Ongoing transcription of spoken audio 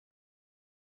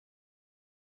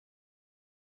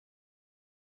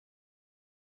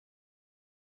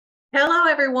Hello,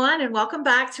 everyone, and welcome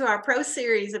back to our Pro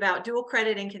Series about dual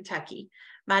credit in Kentucky.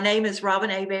 My name is Robin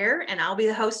Hebert, and I'll be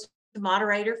the host and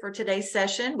moderator for today's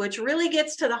session, which really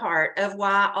gets to the heart of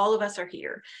why all of us are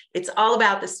here. It's all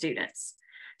about the students.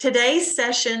 Today's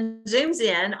session zooms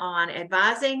in on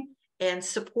advising and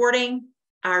supporting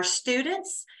our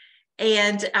students.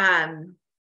 And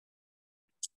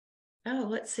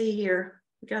let's see here.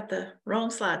 We got the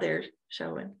wrong slide there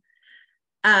showing.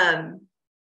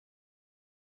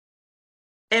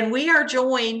 And we are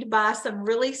joined by some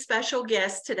really special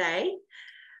guests today.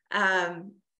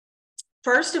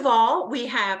 First of all, we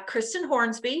have Kristen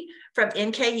Hornsby from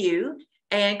NKU,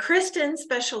 and Kristen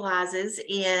specializes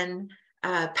in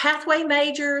pathway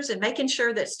majors and making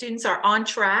sure that students are on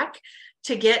track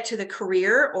to get to the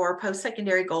career or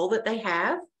post-secondary goal that they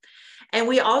have. And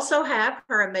we also have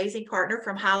her amazing partner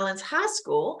from Highlands High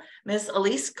School, Miss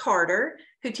Elise Carter,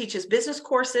 who teaches business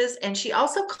courses, and she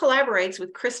also collaborates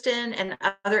with Kristen and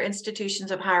other institutions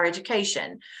of higher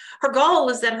education. Her goal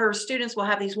is that her students will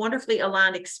have these wonderfully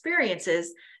aligned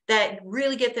experiences that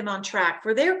really get them on track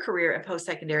for their career and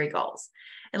post-secondary goals.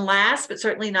 And last, but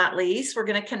certainly not least, we're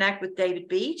going to connect with David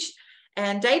Beach.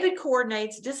 And David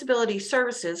coordinates disability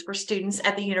services for students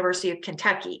at the University of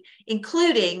Kentucky,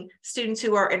 including students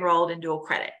who are enrolled in dual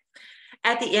credit.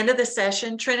 At the end of the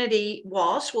session, Trinity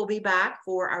Walsh will be back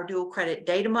for our dual credit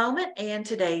data moment and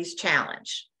today's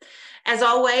challenge. As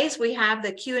always, we have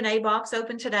the Q&A box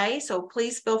open today, so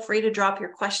please feel free to drop your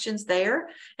questions there,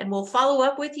 and we'll follow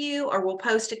up with you, or we'll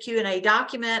post a Q&A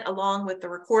document along with the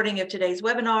recording of today's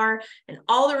webinar and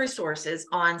all the resources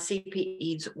on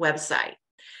CPE's website.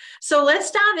 So let's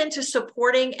dive into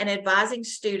supporting and advising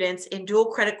students in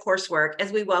dual credit coursework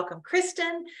as we welcome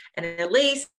Kristen and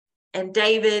Elise and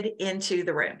David into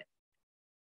the room.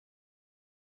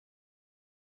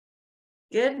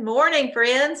 Good morning,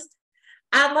 friends.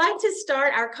 I'd like to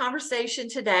start our conversation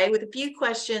today with a few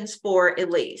questions for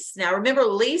Elise. Now, remember,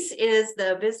 Elise is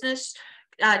the business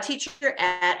teacher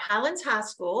at Highlands High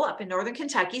School up in Northern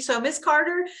Kentucky. So, Ms.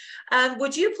 Carter,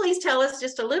 would you please tell us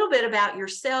just a little bit about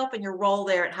yourself and your role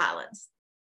there at Highlands?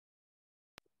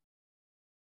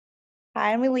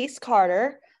 Hi, I'm Elise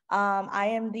Carter. I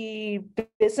am the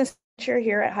business teacher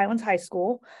here at Highlands High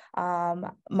School.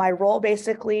 My role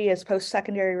basically is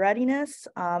post-secondary readiness.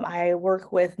 I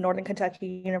work with Northern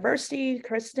Kentucky University,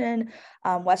 Kristen,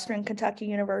 Western Kentucky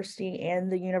University,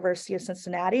 and the University of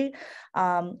Cincinnati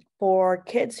for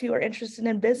kids who are interested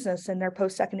in business and their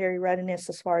post-secondary readiness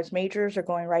as far as majors or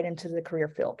going right into the career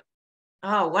field.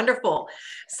 Oh, wonderful.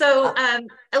 So,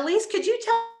 Elise, could you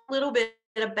tell a little bit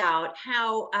about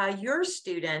how your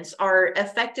students are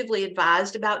effectively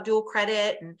advised about dual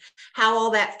credit and how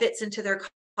all that fits into their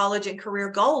college and career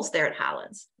goals there at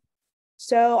Highlands?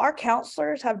 So our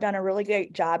counselors have done a really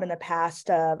great job in the past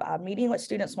of meeting with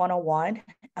students one-on-one,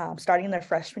 starting their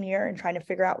freshman year and trying to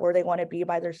figure out where they want to be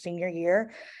by their senior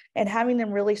year, and having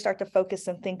them really start to focus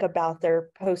and think about their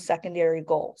post-secondary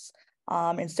goals.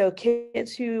 And so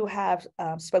kids who have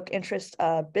spoke interest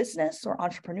of business or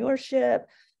entrepreneurship,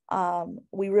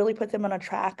 we really put them on a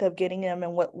track of getting them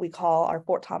in what we call our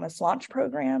Fort Thomas Launch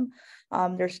Program.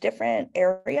 There's different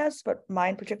areas, but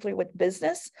mine particularly with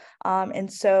business.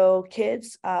 And so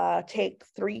kids take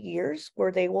 3 years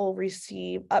where they will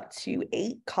receive up to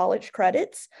 8 college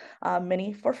credits,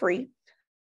 many for free,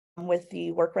 with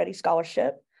the Work Ready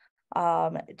Scholarship.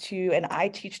 And I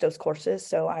teach those courses.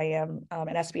 So I am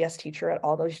an SBS teacher at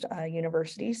all those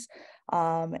universities.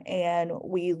 And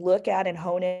we look at and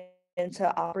hone in into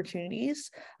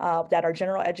opportunities that are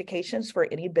general educations for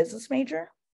any business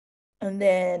major. And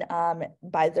then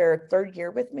by their 3rd year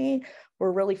with me,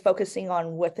 we're really focusing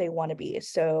on what they want to be.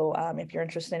 So if you're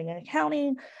interested in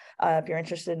accounting, if you're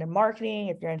interested in marketing,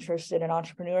 if you're interested in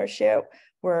entrepreneurship,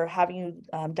 we're having you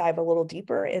dive a little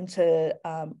deeper into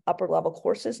upper level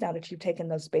courses now that you've taken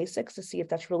those basics to see if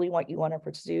that's really what you want to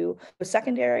pursue. With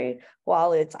secondary,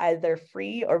 while it's either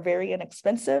free or very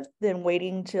inexpensive, then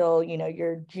waiting till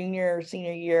your junior or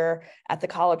senior year at the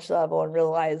college level and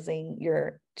realizing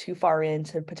you're too far in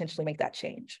to potentially make that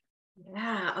change.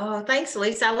 Yeah. Oh, thanks,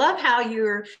 Elise. I love how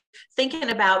you're thinking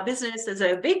about business as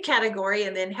a big category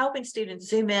and then helping students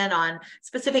zoom in on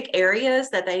specific areas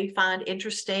that they find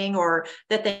interesting or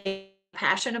that they're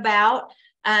passionate about.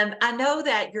 I know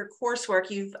that your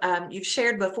coursework, you've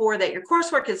shared before that your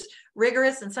coursework is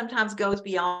rigorous and sometimes goes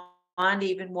beyond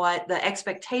even what the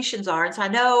expectations are. And so I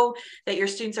know that your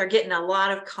students are getting a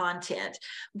lot of content,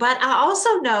 but I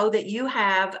also know that you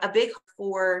have a big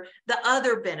for the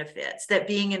other benefits that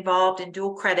being involved in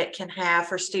dual credit can have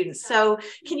for students. So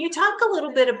can you talk a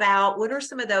little bit about what are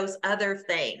some of those other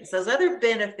things, those other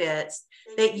benefits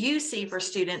that you see for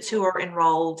students who are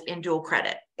enrolled in dual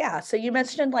credit? Yeah, so you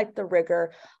mentioned like the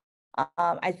rigor.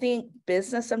 I think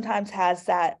business sometimes has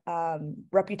that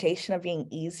reputation of being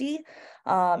easy.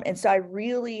 And so I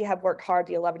really have worked hard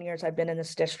the 11 years I've been in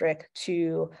this district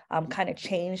to kind of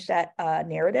change that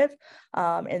narrative,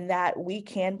 and that we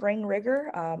can bring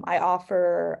rigor. I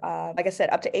offer, like I said,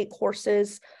 up to 8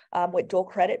 courses with dual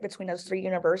credit between those 3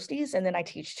 universities. And then I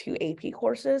teach 2 AP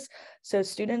courses. So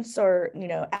students are,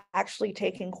 actually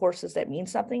taking courses that mean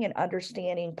something and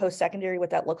understanding post-secondary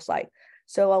what that looks like.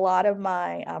 So a lot of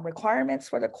my requirements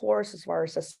for the course, as far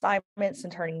as assignments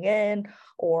and turning in,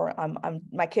 or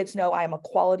my kids know I'm a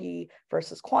quality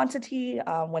versus quantity.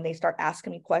 When they start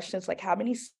asking me questions like how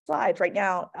many slides right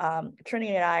now,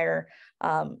 Trinity and I are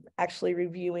actually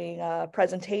reviewing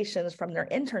presentations from their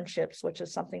internships, which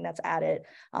is something that's added.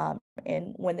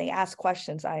 And when they ask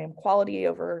questions, I am quality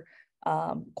over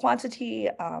quantity.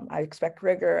 I expect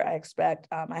rigor.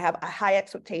 I have high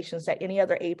expectations that any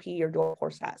other AP or dual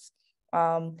course has.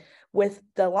 With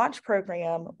the launch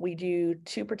program, we do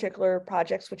 2 particular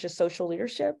projects, which is social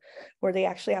leadership, where they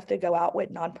actually have to go out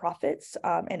with nonprofits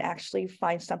and actually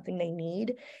find something they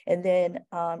need. And then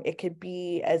it could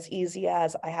be as easy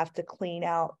as I have to clean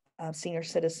out senior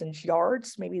citizens'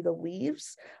 yards, maybe the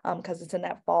leaves, because it's in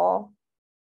that fall.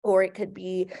 Or it could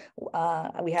be,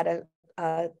 we had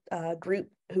a group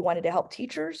who wanted to help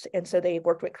teachers. And so they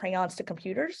worked with Crayons to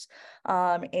Computers,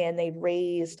 and they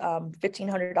raised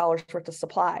 $1,500 worth of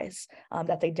supplies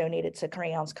that they donated to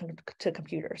Crayons to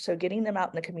Computers. So getting them out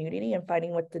in the community and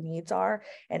finding what the needs are,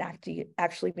 and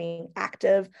actually being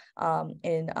active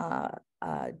in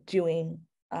doing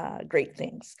great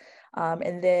things.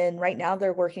 And then right now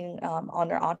they're working on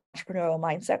their entrepreneurial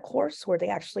mindset course, where they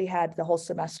actually had the whole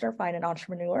semester find an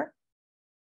entrepreneur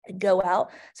and go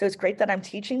out. So it's great that I'm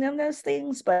teaching them those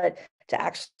things, but to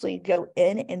actually go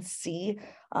in and see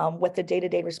what the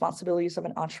day-to-day responsibilities of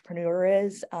an entrepreneur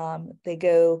is. They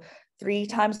go 3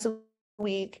 times a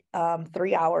week,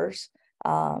 3 hours,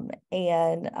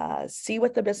 and see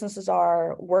what the businesses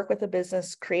are, work with the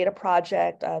business, create a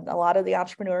project. A lot of the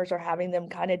entrepreneurs are having them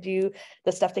kind of do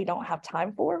the stuff they don't have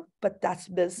time for, but that's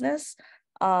business.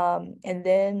 And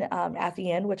then at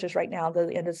the end, which is right now, the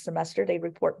end of the semester, they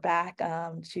report back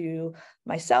to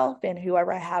myself and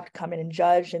whoever I have to come in and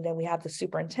judge. And then we have the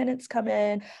superintendents come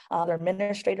in, their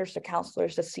administrators, the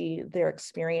counselors, to see their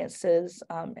experiences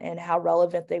and how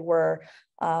relevant they were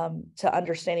to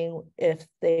understanding if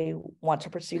they want to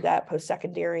pursue that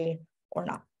post-secondary or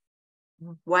not.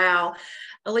 Wow.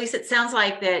 Elise, it sounds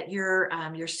like that your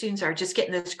students are just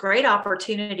getting this great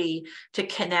opportunity to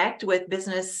connect with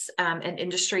business and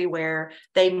industry where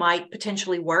they might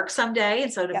potentially work someday.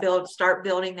 And so to start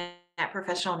building that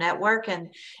professional network and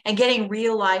getting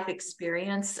real life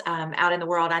experience out in the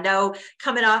world. I know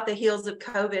coming off the heels of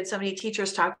COVID, so many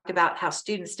teachers talked about how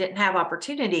students didn't have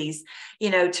opportunities,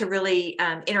 to really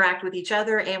interact with each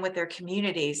other and with their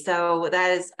communities. So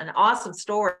that is an awesome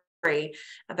story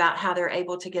about how they're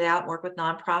able to get out and work with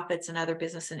nonprofits and other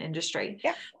business and industry.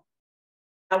 Yeah.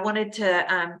 I wanted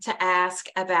to ask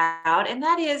about, and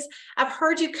that is, I've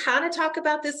heard you kind of talk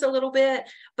about this a little bit,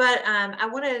 but I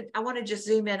want to just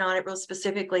zoom in on it real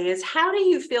specifically. Is how do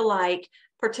you feel like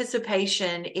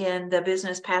participation in the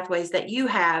business pathways that you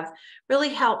have really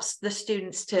helps the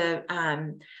students to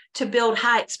build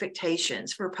high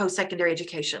expectations for post-secondary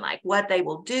education, like what they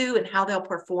will do and how they'll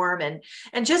perform,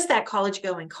 and just that college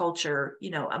going culture,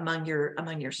 among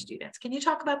your students. Can you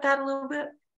talk about that a little bit?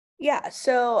 Yeah,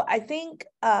 so I think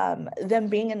them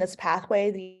being in this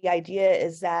pathway, the idea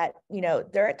is that,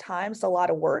 there are at times a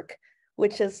lot of work,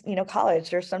 which is, college.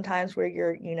 There's sometimes where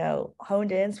you're,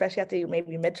 honed in, especially after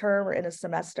maybe midterm or in a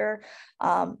semester.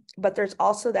 But there's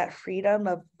also that freedom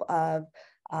of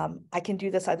I can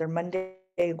do this either Monday,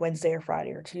 Wednesday, or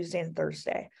Friday, or Tuesday and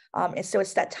Thursday. And so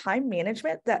it's that time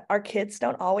management that our kids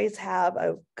don't always have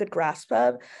a good grasp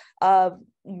of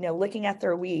looking at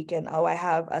their week and, I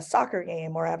have a soccer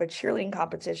game, or I have a cheerleading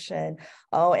competition.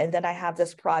 And then I have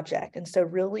this project. And so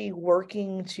really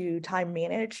working to time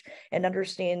manage and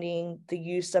understanding the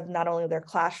use of not only their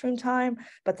classroom time,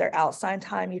 but their outside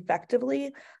time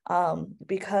effectively,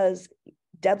 because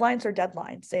deadlines are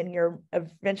deadlines, and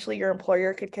eventually your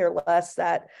employer could care less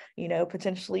that,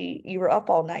 potentially you were up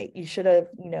all night. You should have,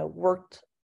 worked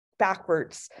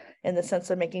backwards in the sense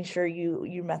of making sure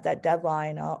you met that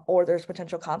deadline, or there's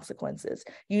potential consequences.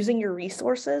 Using your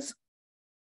resources.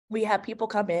 We have people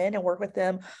come in and work with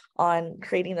them on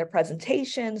creating their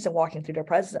presentations and walking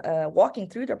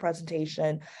through their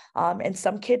presentation. And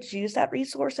some kids use that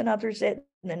resource and others didn't.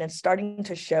 And it's starting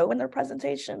to show in their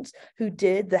presentations who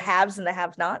did, the haves and the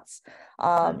have-nots.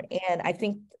 And I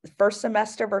think first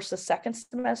semester versus second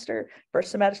semester,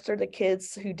 the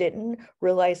kids who didn't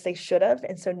realize they should have.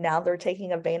 And so now they're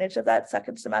taking advantage of that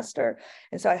second semester.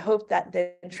 And so I hope that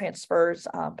then transfers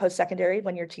post-secondary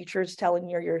when your teacher's telling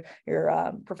you,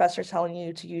 your professor's telling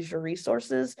you to use your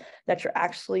resources, that you're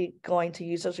actually going to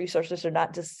use those resources. They're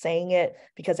not just saying it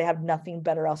because they have nothing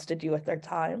better else to do with their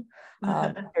time.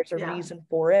 There's a reason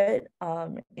for it.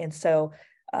 And so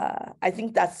I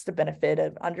think that's the benefit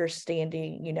of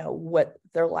understanding, what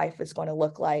their life is going to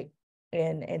look like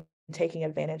and taking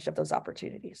advantage of those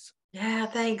opportunities. Yeah,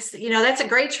 thanks. That's a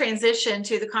great transition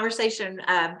to the conversation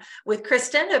with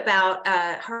Kristen about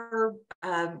her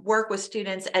work with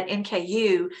students at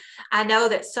NKU. I know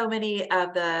that so many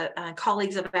of the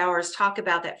colleagues of ours talk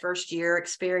about that first year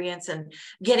experience and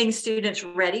getting students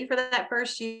ready for that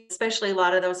first year, especially a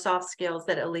lot of those soft skills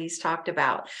that Elise talked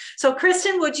about. So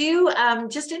Kristen, would you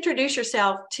just introduce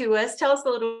yourself to us? Tell us a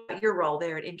little about your role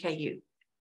there at NKU.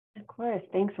 Of course.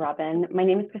 Thanks, Robin. My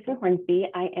name is Kristen Hornsby.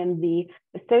 I am the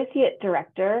Associate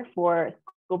Director for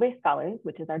School-Based Scholars,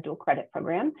 which is our dual credit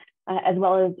program, as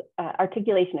well as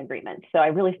articulation agreements. So I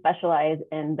really specialize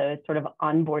in those sort of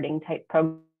onboarding type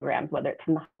programs, whether it's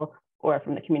from the high school or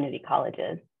from the community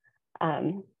colleges.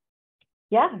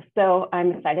 So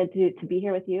I'm excited to be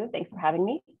here with you. Thanks for having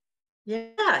me.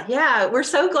 Yeah. We're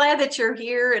so glad that you're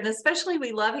here, and especially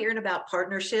we love hearing about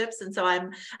partnerships. And so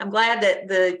I'm glad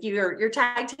that you're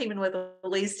tag teaming with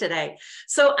Elise today.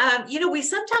 So we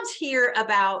sometimes hear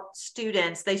about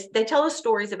students. They tell us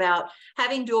stories about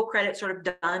having dual credit sort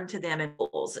of done to them in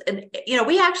schools, and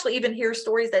we actually even hear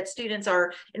stories that students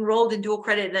are enrolled in dual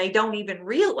credit and they don't even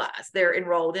realize they're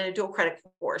enrolled in a dual credit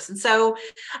course. And so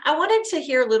I wanted to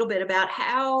hear a little bit about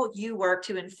how you work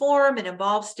to inform and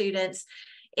involve students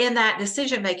in that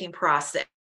decision-making process,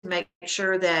 make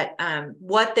sure that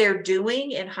what they're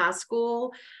doing in high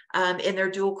school in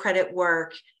their dual credit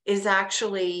work is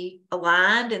actually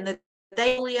aligned, and that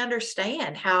they really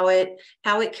understand how it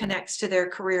connects to their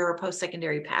career or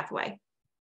post-secondary pathway.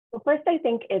 Well, first, I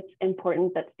think it's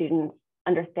important that students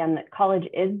understand that college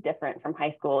is different from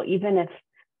high school, even if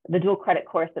the dual credit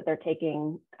course that they're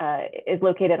taking is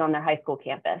located on their high school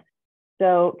campus.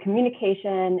 So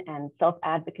communication and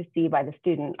self-advocacy by the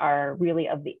student are really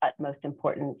of the utmost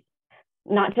importance,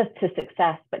 not just to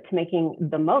success, but to making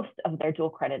the most of their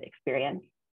dual credit experience.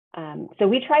 So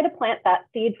we try to plant that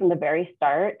seed from the very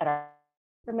start at our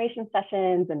information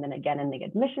sessions, and then again in the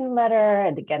admission letter,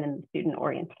 and again in the student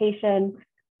orientation.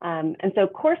 And so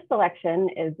course selection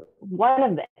is one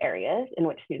of the areas in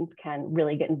which students can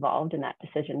really get involved in that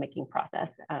decision-making process.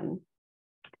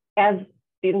 As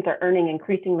students are earning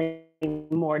increasingly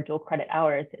more dual credit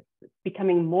hours, it's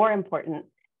becoming more important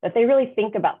that they really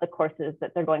think about the courses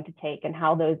that they're going to take and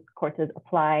how those courses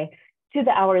apply to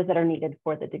the hours that are needed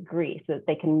for the degree so that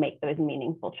they can make those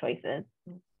meaningful choices.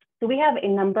 So we have a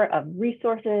number of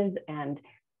resources and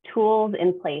tools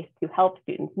in place to help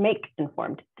students make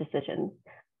informed decisions.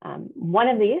 One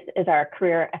of these is our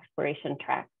career exploration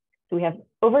track. So we have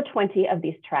over 20 of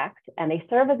these tracks, and they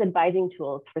serve as advising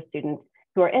tools for students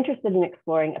who are interested in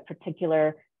exploring a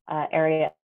particular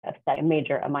area of study, a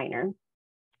major, a minor.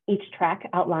 Each track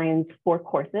outlines 4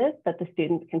 courses that the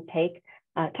students can take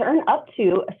to earn up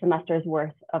to a semester's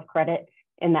worth of credit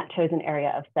in that chosen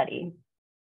area of study.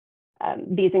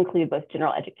 These include both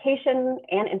general education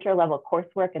and inter-level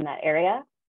coursework in that area.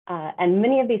 And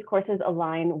many of these courses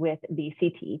align with the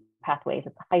CTE pathways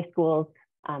at the high schools,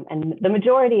 and the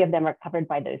majority of them are covered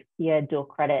by those KIA dual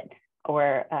credit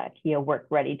or KIA Work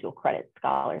Ready dual credit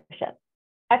scholarships.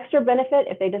 Extra benefit,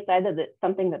 if they decide that it's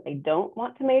something that they don't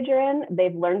want to major in,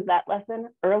 they've learned that lesson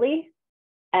early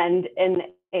and in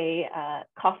a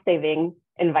cost-saving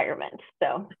environment.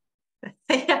 So,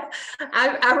 yeah,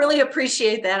 I really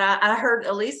appreciate that. I heard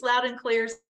Elise loud and clear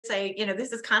say,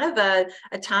 this is kind of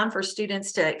a time for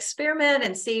students to experiment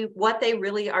and see what they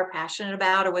really are passionate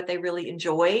about or what they really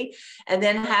enjoy, and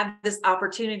then have this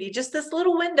opportunity, just this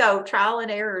little window, trial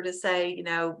and error, to say,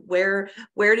 where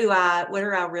do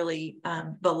I really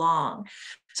belong.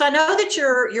 So I know that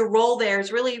your role there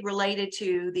is really related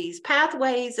to these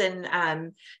pathways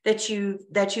and that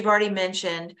you've already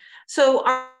mentioned. So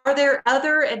are there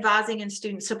other advising and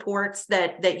student supports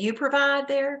that you provide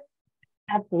there?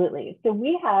 Absolutely. So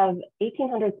we have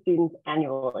 1,800 students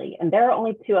annually, and there are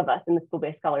only 2 of us in the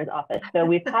School-Based Scholars Office. So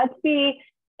we've had to be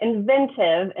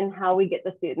inventive in how we get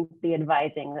the students the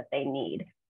advising that they need.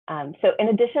 So in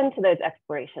addition to those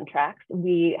exploration tracks,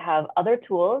 we have other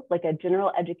tools like a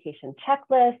general education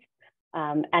checklist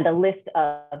and a list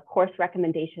of course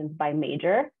recommendations by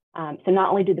major. So not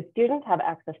only do the students have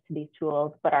access to these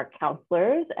tools, but our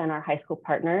counselors and our high school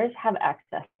partners have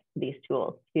access to these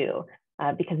tools too,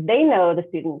 because they know the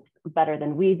students better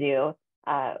than we do.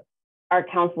 Our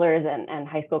counselors and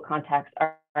high school contacts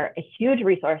are a huge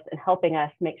resource in helping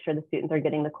us make sure the students are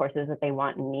getting the courses that they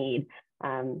want and need,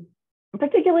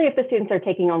 particularly if the students are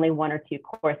taking only 1 or 2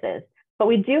 courses. But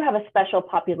we do have a special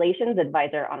populations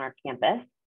advisor on our campus.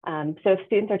 So if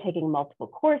students are taking multiple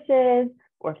courses,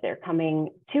 or if they're coming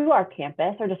to our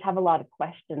campus or just have a lot of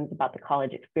questions about the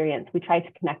college experience, we try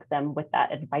to connect them with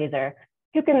that advisor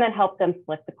who can then help them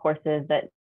select the courses that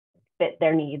fit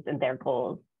their needs and their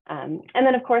goals. And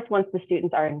then of course, once the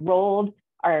students are enrolled,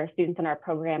 our students in our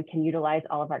program can utilize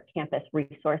all of our campus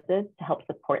resources to help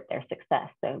support their success.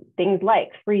 So things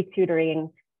like free tutoring,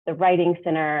 the Writing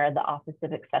Center, the Office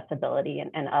of Accessibility,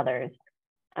 and others.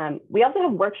 We also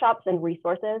have workshops and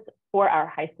resources for our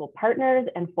high school partners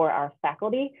and for our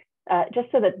faculty, just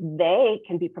so that they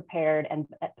can be prepared and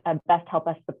best help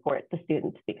us support the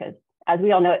students, because as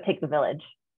we all know, it takes a village.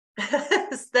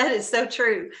 That is so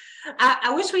true.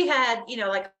 I wish we had,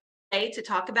 like to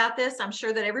talk about this. I'm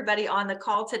sure that everybody on the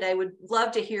call today would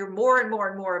love to hear more and more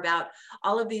and more about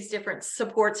all of these different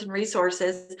supports and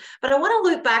resources. But I want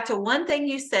to loop back to one thing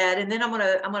you said, and then I'm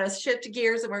going to shift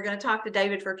gears and we're going to talk to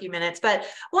David for a few minutes. But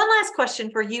one last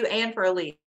question for you and for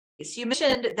Elise. You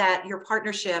mentioned that your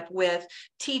partnership with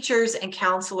teachers and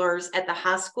counselors at the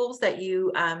high schools that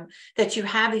you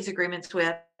have these agreements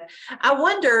with. I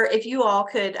wonder if you all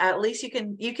could, at least you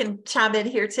can chime in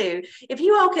here too. If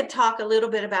you all could talk a little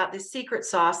bit about the secret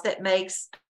sauce that makes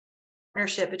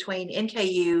partnership between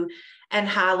NKU and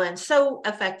Highland so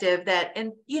effective that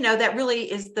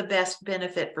really is the best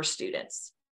benefit for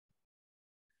students.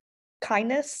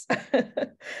 Kindness.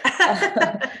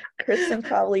 Kristen's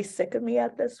probably sick of me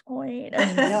at this point,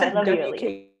 and no, I love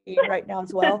WKU right now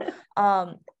as well.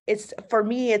 It's for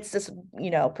me, it's just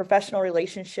professional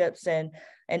relationships and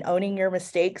owning your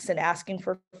mistakes and asking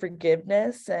for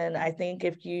forgiveness. And I think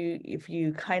if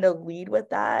you kind of lead with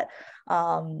that,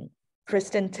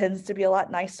 Kristen tends to be a lot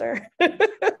nicer.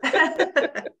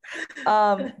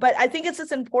 But I think it's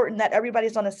just important that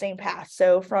everybody's on the same path.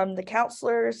 So from the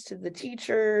counselors to the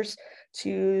teachers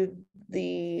to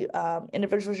the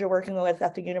individuals you're working with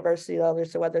at the university level,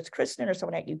 so whether it's Kristen or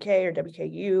someone at UK or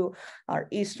WKU or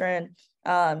Eastern,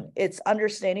 it's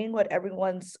understanding what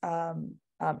everyone's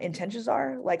intentions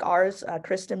are. Like ours,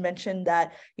 Kristen mentioned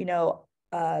that,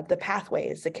 the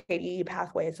pathways, the KDE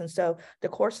pathways. And so the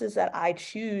courses that I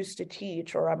choose to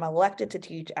teach or I'm elected to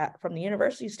teach from the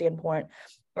university standpoint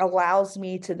allows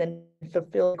me to then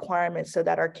fulfill requirements so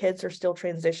that our kids are still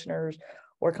transitioners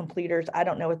or completers. I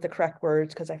don't know what the correct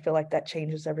words, because I feel like that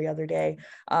changes every other day.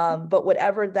 But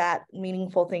whatever that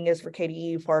meaningful thing is for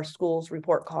KDE, for our school's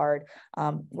report card,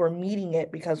 we're meeting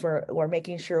it because we're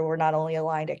making sure we're not only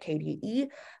aligned at KDE,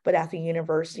 but at the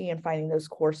university, and finding those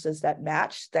courses that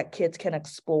match, that kids can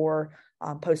explore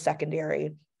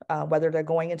post-secondary, whether they're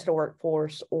going into the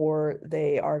workforce or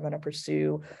they are going to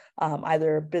pursue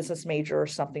either a business major or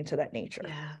something to that nature.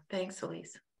 Yeah, thanks,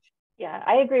 Elise. Yeah,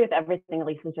 I agree with everything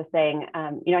Elise was just saying.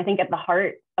 I think at the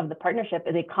heart of the partnership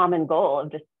is a common goal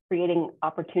of just creating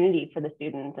opportunity for the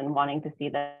students and wanting to see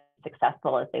them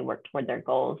successful as they work toward their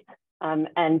goals.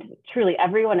 And truly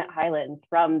everyone at Highlands,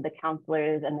 from the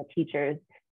counselors and the teachers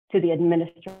to the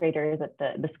administrators at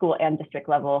the school and district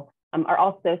level, are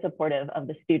all so supportive of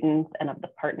the students and of the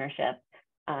partnership.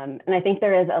 And I think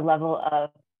there is a level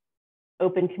of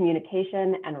open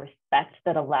communication and respect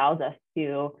that allows us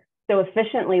to so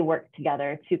efficiently work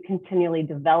together to continually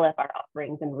develop our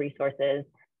offerings and resources,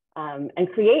 and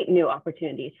create new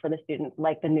opportunities for the students,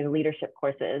 like the new leadership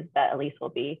courses that Elise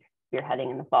will be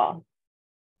spearheading in the fall.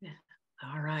 Yeah.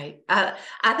 All right.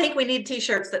 I think we need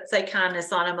t-shirts that say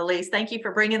kindness on them, Elise. Thank you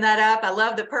for bringing that up. I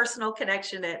love the personal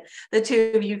connection that the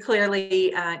two of you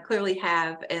clearly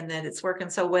have, and that it's working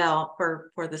so well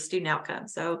for the student outcome.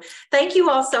 So thank you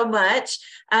all so much.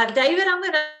 David, I'm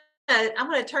going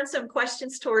to turn some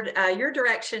questions toward your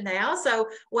direction now. So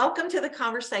welcome to the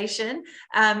conversation.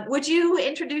 Would you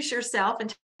introduce yourself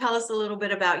and tell us a little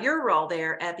bit about your role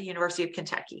there at the University of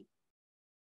Kentucky?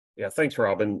 Yeah, thanks,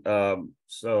 Robin.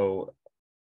 So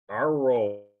our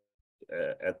role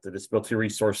at the Disability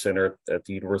Resource Center at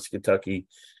the University of Kentucky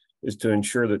is to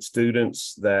ensure that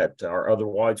students that are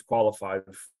otherwise qualified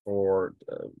for,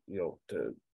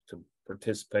 to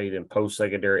participate in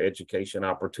post-secondary education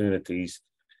opportunities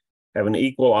have an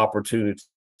equal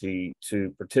opportunity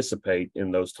to participate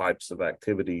in those types of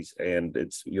activities. And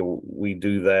we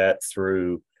do that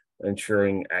through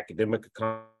ensuring academic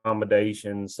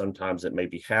accommodations. Sometimes it may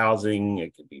be housing,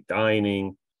 it could be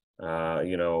dining.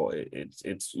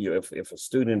 If a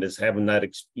student is having that,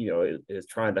 is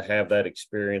trying to have that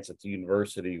experience at the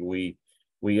university, we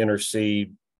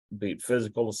intercede, be it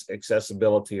physical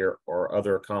accessibility or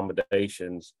other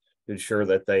accommodations, to ensure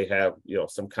that they have,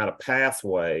 some kind of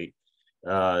pathway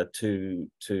to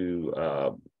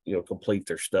complete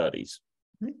their studies.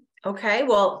 Okay,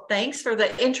 well, thanks for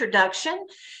the introduction.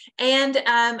 And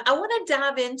I want to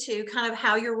dive into kind of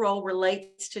how your role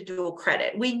relates to dual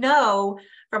credit. We know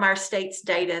from our state's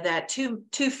data that too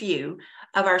few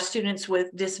of our students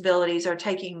with disabilities are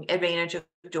taking advantage of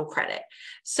dual credit.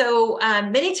 So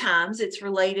many times it's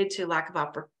related to lack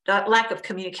of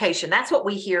communication. That's what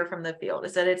we hear from the field,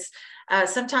 is that it's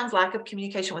sometimes lack of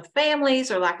communication with families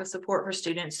or lack of support for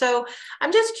students. So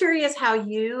I'm just curious how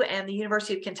you and the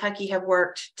University of Kentucky have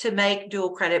worked to make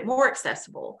dual credit more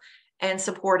accessible and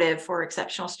supportive for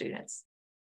exceptional students.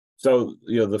 So,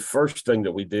 the first thing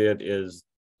that we did is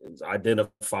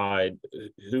identified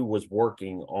who was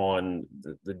working on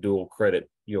the dual credit,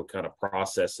 kind of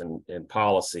process and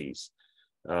policies.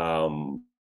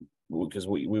 Because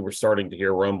we were starting to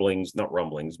hear not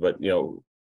rumblings, but,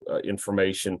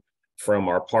 information from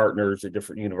our partners at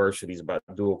different universities about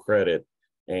dual credit.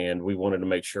 And we wanted to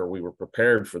make sure we were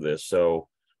prepared for this. So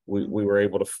we were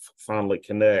able to finally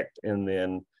connect and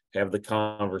then have the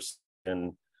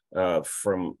conversation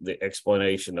from the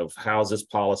explanation of how's this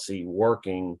policy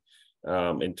working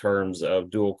in terms of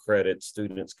dual credit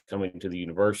students coming to the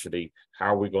university.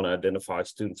 How are we going to identify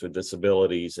students with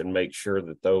disabilities and make sure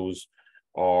that those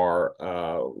are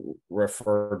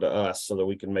referred to us, so that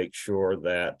we can make sure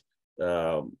that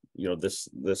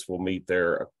this will meet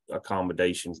their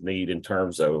accommodations need in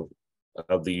terms of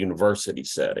the university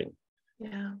setting.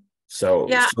 Yeah. So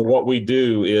what we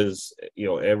do is,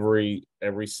 every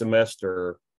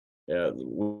semester,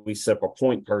 we set up a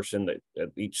point person at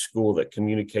each school that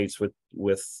communicates with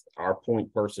our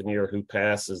point person here, who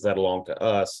passes that along to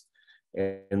us.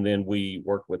 And then we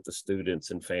work with the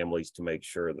students and families to make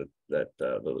sure that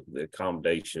the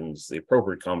accommodations, the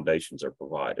appropriate accommodations, are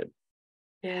provided.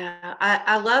 Yeah,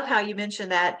 I love how you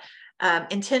mentioned that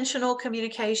intentional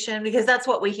communication, because that's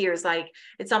what we hear is like,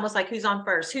 it's almost like who's on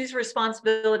first, whose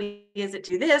responsibility is it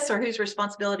to do this, or whose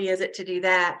responsibility is it to do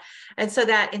that? And so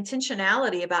that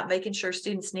intentionality about making sure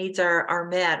students' needs are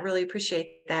met, really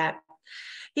appreciate that.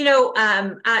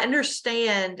 I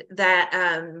understand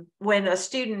that when a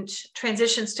student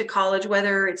transitions to college,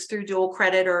 whether it's through dual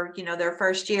credit or, their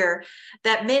first year,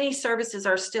 that many services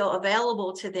are still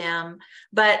available to them.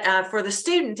 But for the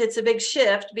student, it's a big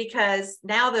shift, because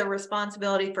now the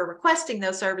responsibility for requesting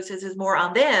those services is more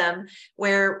on them,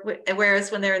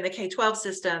 whereas when they're in the K-12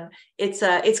 system, it's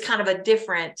kind of a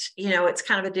different, it's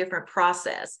kind of a different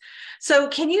process. So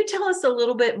can you tell us a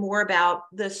little bit more about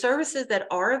the services that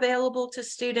are available to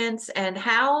students and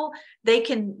how they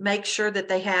can make sure that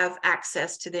they have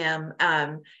access to them,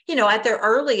 at their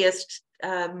earliest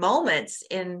moments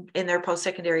in their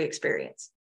post-secondary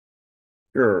experience?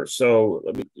 Sure. So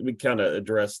let me kind of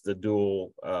address the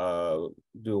dual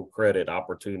credit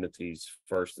opportunities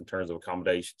first in terms of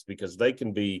accommodations, because they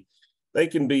can be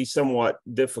somewhat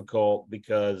difficult,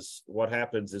 because what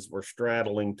happens is we're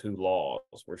straddling two laws.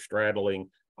 We're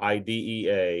straddling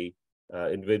IDEA,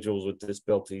 Individuals with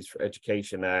Disabilities for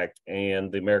Education Act,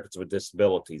 and the Americans with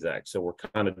Disabilities Act. So we're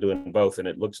kind of doing both, and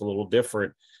it looks a little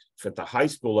different at the high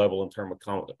school level in terms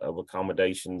of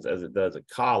accommodations as it does at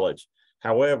college.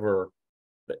 However,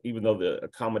 even though the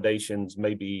accommodations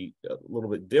may be a little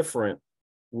bit different,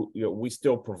 we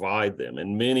still provide them,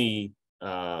 and many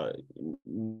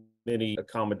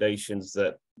accommodations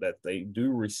that they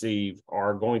do receive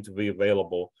are going to be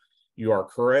available. You are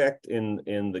correct in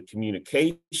the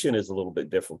communication is a little bit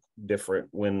different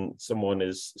when someone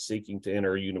is seeking to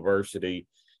enter a university.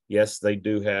 Yes, they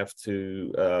do have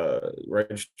to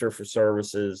register for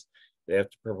services. They have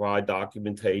to provide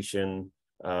documentation,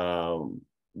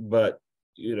 but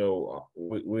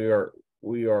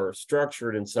we are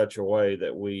structured in such a way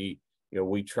that we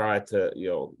try to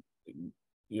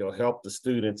help the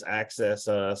students access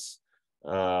us.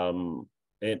 But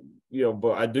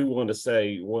I do want to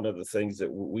say, one of the things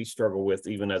that we struggle with,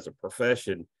 even as a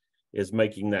profession, is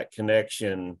making that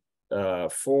connection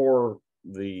for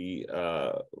the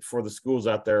schools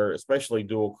out there, especially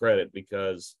dual credit,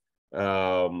 because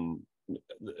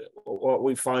what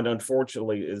we find,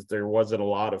 unfortunately, is there wasn't a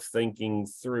lot of thinking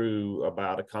through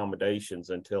about accommodations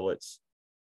until it's,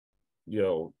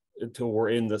 until we're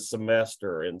in the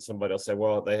semester and somebody will say,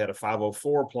 well, they had a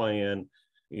 504 plan,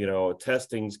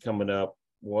 testing's coming up.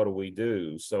 What do we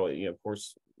do? So, of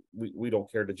course, we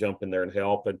don't care to jump in there and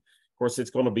help. And of course,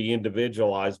 it's going to be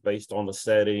individualized based on the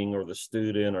setting or the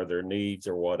student or their needs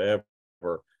or whatever.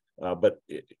 But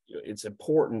it's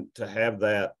important to have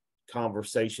that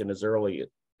conversation as early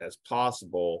as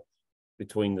possible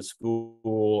between the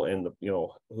school and the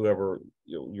whoever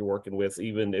you're working with,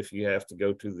 even if you have to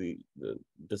go to the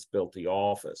disability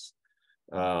office.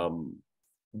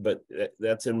 But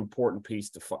that's an important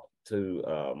piece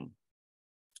to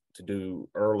do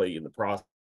early in the process.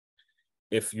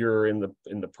 If you're in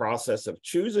the process of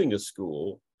choosing a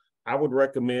school, I would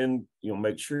recommend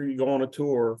make sure you go on a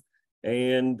tour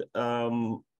and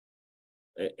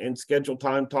schedule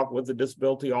time, talk with the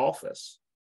disability office.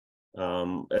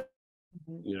 Talk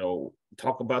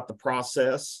about the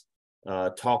process,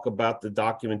 talk about the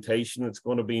documentation that's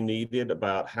going to be needed,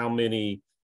 about how many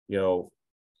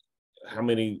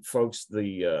folks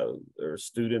or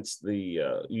students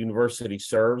the university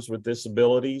serves with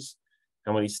disabilities,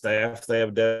 how many staff they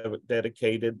have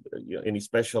dedicated, any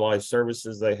specialized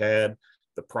services they had,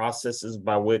 the processes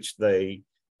by which they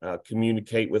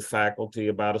communicate with faculty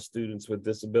about students with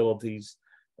disabilities.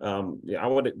 I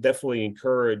would definitely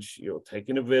encourage,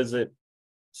 taking a visit,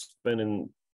 spending,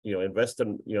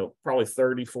 investing, probably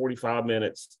 30, 45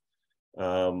 minutes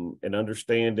and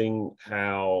understanding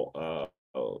how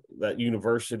that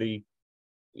university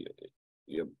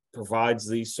provides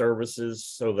these services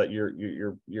so that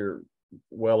you're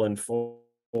well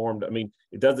informed. I mean,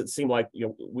 it doesn't seem like,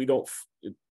 we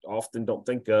often don't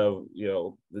think of,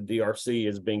 the DRC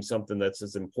as being something that's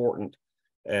as important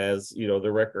as,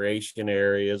 the recreation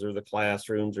areas or the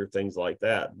classrooms or things like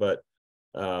that. But,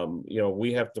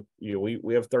 we have to,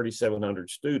 we have 3,700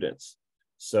 students.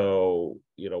 So,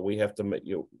 we have to make,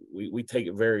 we take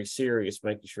it very serious,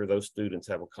 making sure those students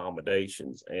have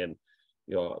accommodations. And,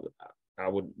 I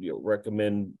would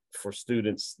recommend for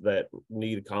students that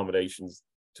need accommodations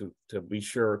to be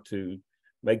sure to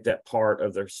make that part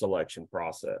of their selection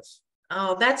process.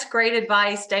 Oh, that's great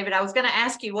advice, David. I was going to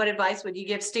ask you, what advice would you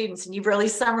give students? And you've really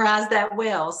summarized that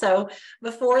well. So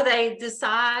before they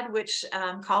decide which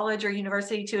college or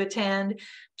university to attend,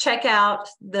 check out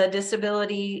the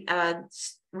disability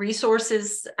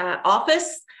resources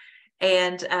office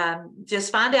and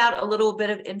just find out a little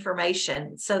bit of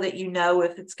information so that you know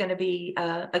if it's going to be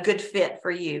a good fit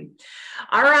for you.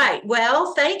 All right.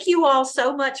 Well, thank you all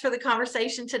so much for the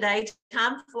conversation today.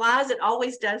 Time flies. It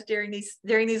always does during these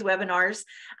webinars.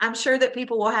 I'm sure that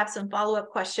people will have some follow-up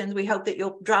questions. We hope that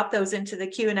you'll drop those into the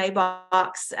Q&A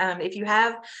box if you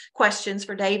have questions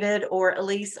for David or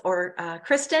Elise or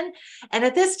Kristen. And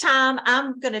at this time,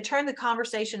 I'm going to turn the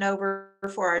conversation over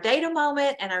for our data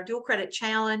moment and our dual credit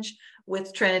challenge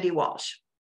with Trinity Walsh.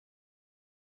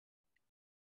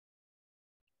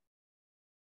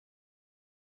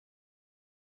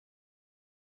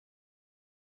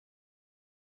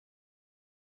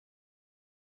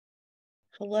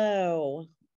 Hello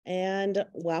and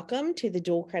welcome to the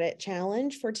Dual Credit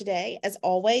Challenge for today. As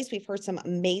always, we've heard some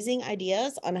amazing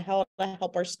ideas on how to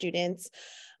help our students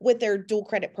with their dual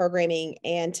credit programming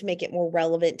and to make it more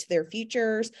relevant to their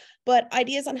futures, but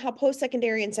ideas on how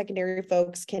post-secondary and secondary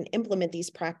folks can implement these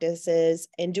practices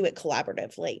and do it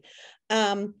collaboratively.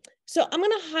 So I'm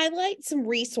going to highlight some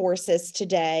resources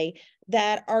today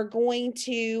that are going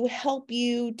to help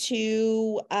you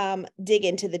to dig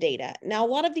into the data. Now, a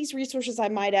lot of these resources I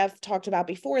might have talked about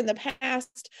before in the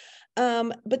past,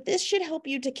 but this should help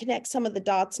you to connect some of the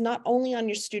dots, not only on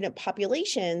your student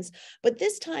populations, but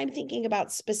this time thinking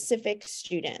about specific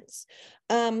students.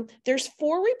 There's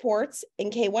 4 reports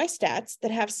in KY Stats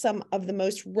that have some of the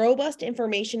most robust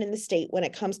information in the state when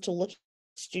it comes to looking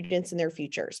at students and their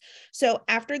futures. So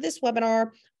after this webinar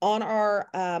on our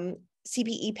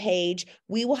CPE page,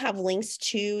 we will have links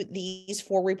to these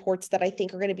 4 reports that I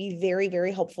think are going to be very,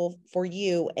 very helpful for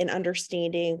you in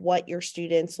understanding what your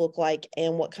students look like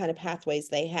and what kind of pathways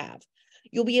they have.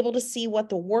 You'll be able to see what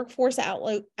the workforce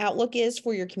outlook is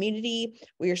for your community,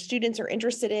 where your students are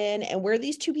interested in, and where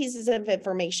these 2 pieces of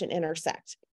information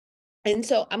intersect. And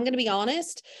so I'm going to be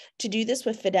honest, to do this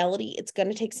with fidelity, it's going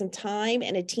to take some time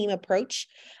and a team approach.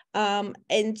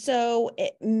 And so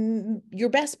your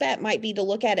best bet might be to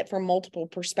look at it from multiple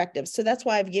perspectives. So that's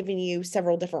why I've given you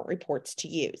several different reports to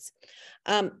use.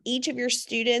 Each of your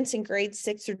students in grades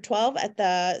 6 through 12 at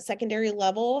the secondary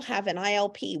level have an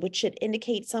ILP, which should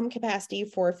indicate some capacity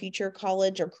for a future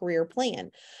college or career plan.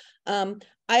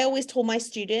 I always told my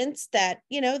students that,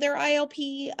 you know, their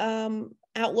ILP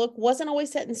outlook wasn't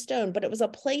always set in stone, but it was a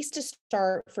place to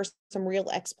start for some real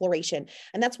exploration.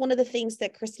 And that's one of the things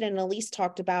that Kristen and Elise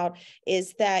talked about,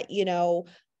 is that, you know,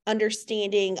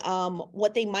 understanding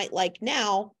what they might like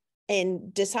now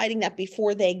and deciding that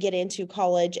before they get into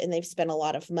college and they've spent a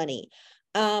lot of money.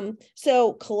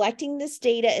 So collecting this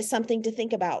data is something to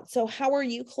think about. So how are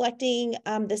you collecting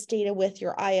this data with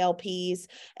your ILPs,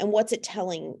 and what's it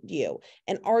telling you?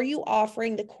 And are you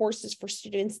offering the courses for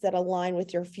students that align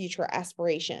with your future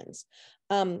aspirations?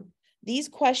 These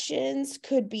questions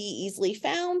could be easily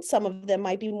found. Some of them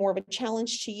might be more of a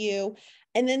challenge to you.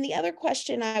 And then the other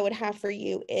question I would have for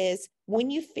you is, when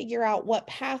you figure out what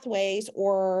pathways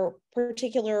or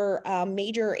particular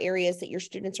major areas that your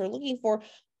students are looking for,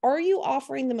 are you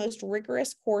offering the most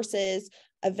rigorous courses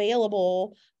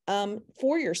available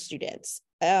for your students,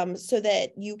 so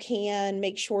that you can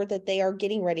make sure that they are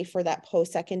getting ready for that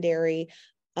post-secondary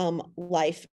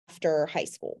life after high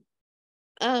school?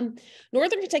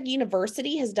 Northern Kentucky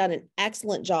University has done an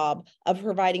excellent job of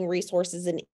providing resources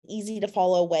in easy to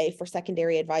follow way for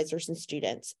secondary advisors and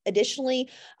students. Additionally,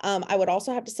 I would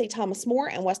also have to say Thomas More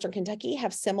and Western Kentucky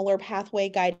have similar pathway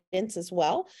guidance as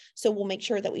well. So we'll make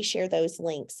sure that we share those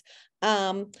links.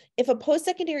 If a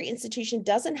post-secondary institution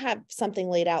doesn't have something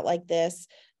laid out like this,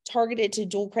 targeted to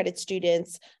dual credit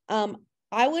students,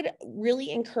 I would really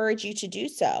encourage you to do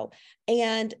so.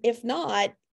 And if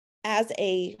not, as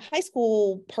a high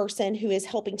school person who is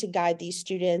helping to guide these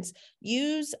students,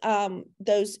 use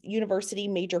those university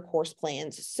major course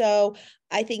plans. So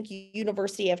I think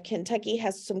University of Kentucky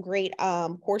has some great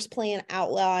course plan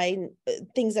outline,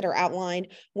 things that are outlined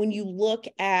when you look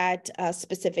at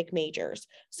specific majors.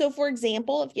 So for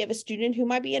example, if you have a student who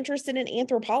might be interested in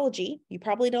anthropology, you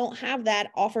probably don't have that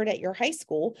offered at your high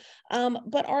school,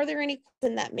 but are there any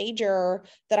in that major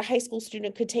that a high school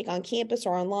student could take on campus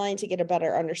or online to get a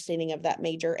better understanding of that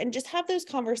major, and just have those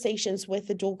conversations with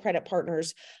the dual credit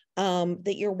partners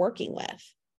that you're working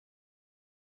with.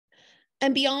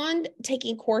 And beyond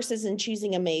taking courses and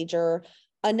choosing a major,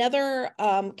 another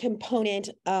component,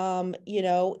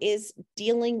 is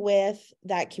dealing with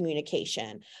that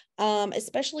communication,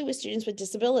 especially with students with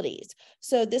disabilities.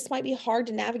 So this might be hard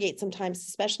to navigate sometimes,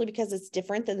 especially because it's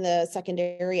different than the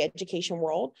secondary education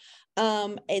world.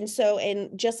 And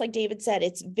just like David said,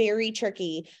 it's very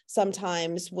tricky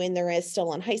sometimes when there is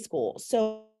still in high school.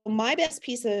 So my best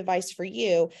piece of advice for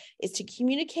you is to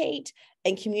communicate,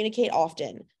 and communicate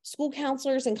often. School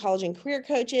counselors and college and career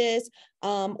coaches,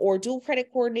 or dual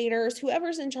credit coordinators,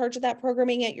 whoever's in charge of that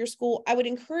programming at your school, I would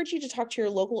encourage you to talk to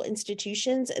your local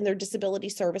institutions and their disability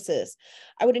services.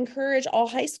 I would encourage all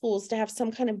high schools to have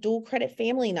some kind of dual credit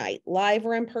family night, live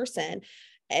or in person,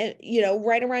 and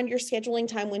right around your scheduling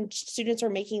time when students are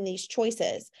making these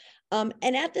choices.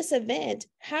 And at this event,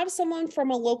 have someone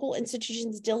from a local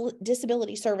institution's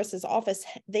disability services office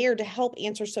there to help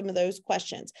answer some of those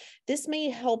questions. This may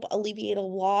help alleviate a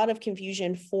lot of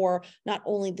confusion for not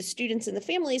only the students and the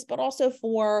families, but also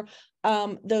for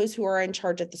those who are in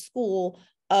charge at the school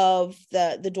of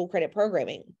the dual credit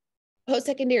programming.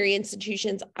 Post-secondary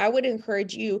institutions, I would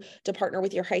encourage you to partner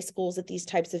with your high schools at these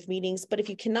types of meetings. But if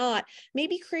you cannot,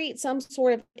 maybe create some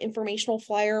sort of informational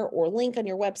flyer or link on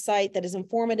your website that is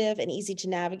informative and easy to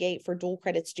navigate for dual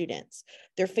credit students,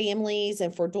 their families,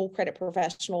 and for dual credit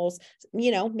professionals.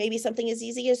 Maybe something as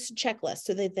easy as a checklist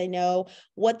so that they know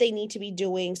what they need to be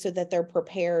doing so that they're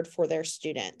prepared for their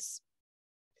students.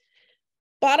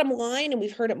 Bottom line, and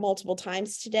we've heard it multiple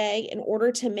times today, in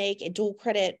order to make a dual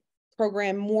credit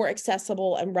program more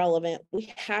accessible and relevant,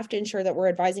 we have to ensure that we're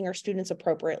advising our students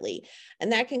appropriately.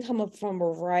 And that can come from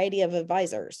a variety of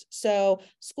advisors. So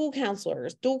school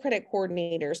counselors, dual credit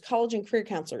coordinators, college and career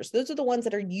counselors, those are the ones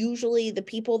that are usually the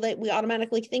people that we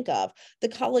automatically think of, the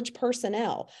college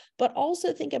personnel. But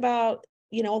also think about,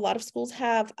 a lot of schools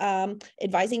have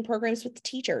advising programs with the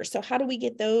teachers. So how do we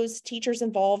get those teachers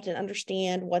involved and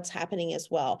understand what's happening as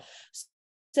well?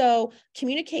 So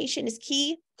communication is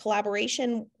key.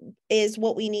 Collaboration is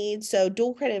what we need. So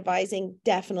dual credit advising,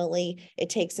 definitely, it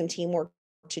takes some teamwork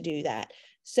to do that.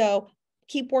 So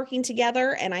keep working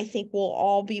together, and I think we'll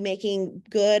all be making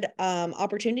good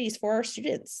opportunities for our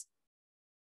students.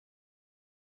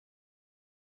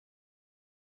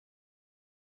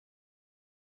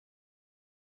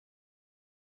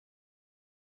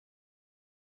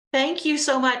 Thank you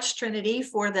so much, Trinity,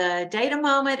 for the data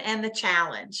moment and the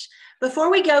challenge. Before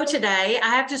we go today, I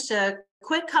have just a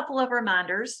quick couple of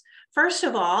reminders. First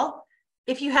of all,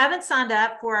 if you haven't signed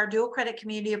up for our dual credit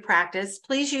community of practice,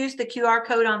 please use the QR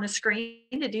code on the screen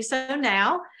to do so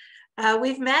now.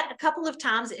 We've met a couple of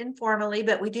times informally,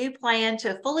 but we do plan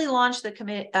to fully launch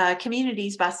the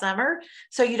communities by summer.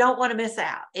 So you don't want to miss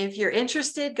out. If you're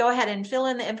interested, go ahead and fill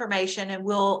in the information and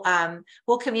we'll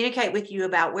communicate with you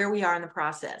about where we are in the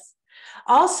process.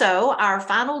 Also, our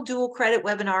final dual credit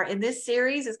webinar in this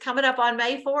series is coming up on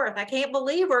May 4th. I can't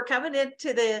believe we're coming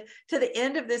into the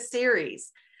end of this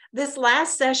series. This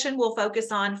last session will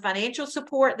focus on financial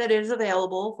support that is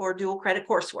available for dual credit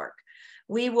coursework.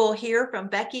 We will hear from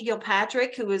Becky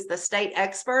Gilpatrick, who is the state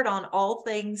expert on all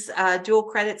things dual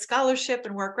credit scholarship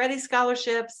and work ready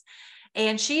scholarships.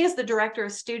 And she is the director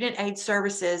of student aid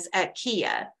services at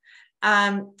KIA.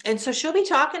 And so she'll be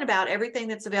talking about everything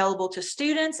that's available to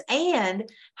students and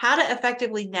how to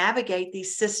effectively navigate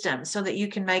these systems so that you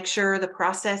can make sure the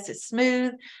process is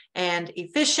smooth and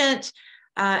efficient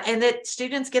and that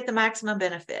students get the maximum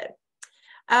benefit.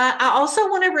 I also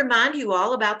want to remind you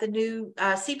all about the new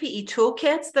CPE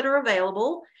toolkits that are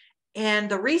available and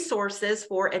the resources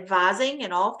for advising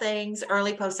in all things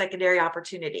early post-secondary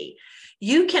opportunity.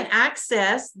 You can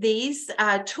access these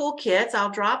toolkits. I'll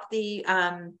drop the,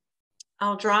 let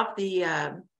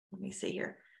me see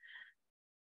here.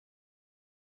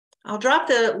 I'll drop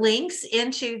the links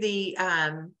into the,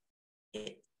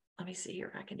 let me see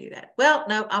here if I can do that. Well,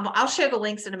 no, I'll show the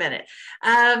links in a minute.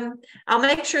 I'll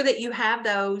make sure that you have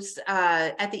those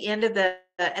at the end of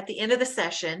the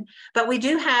session. But we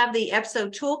do have the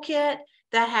episode toolkit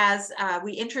that has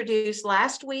we introduced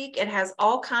last week. It has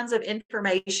all kinds of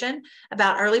information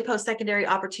about early post-secondary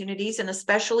opportunities and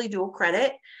especially dual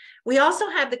credit. We also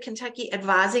have the Kentucky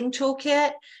Advising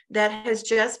Toolkit that has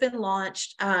just been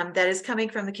launched that is coming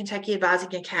from the Kentucky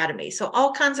Advising Academy. So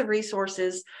all kinds of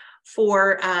resources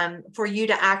for you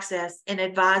to access in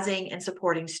advising and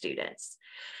supporting students.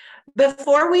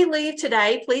 Before we leave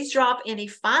today, please drop any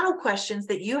final questions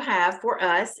that you have for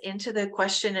us into the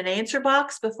question and answer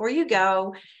box before you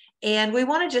go. And we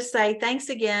want to just say thanks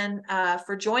again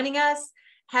for joining us.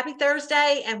 Happy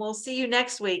Thursday, and we'll see you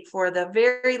next week for the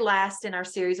very last in our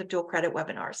series of dual credit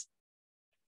webinars.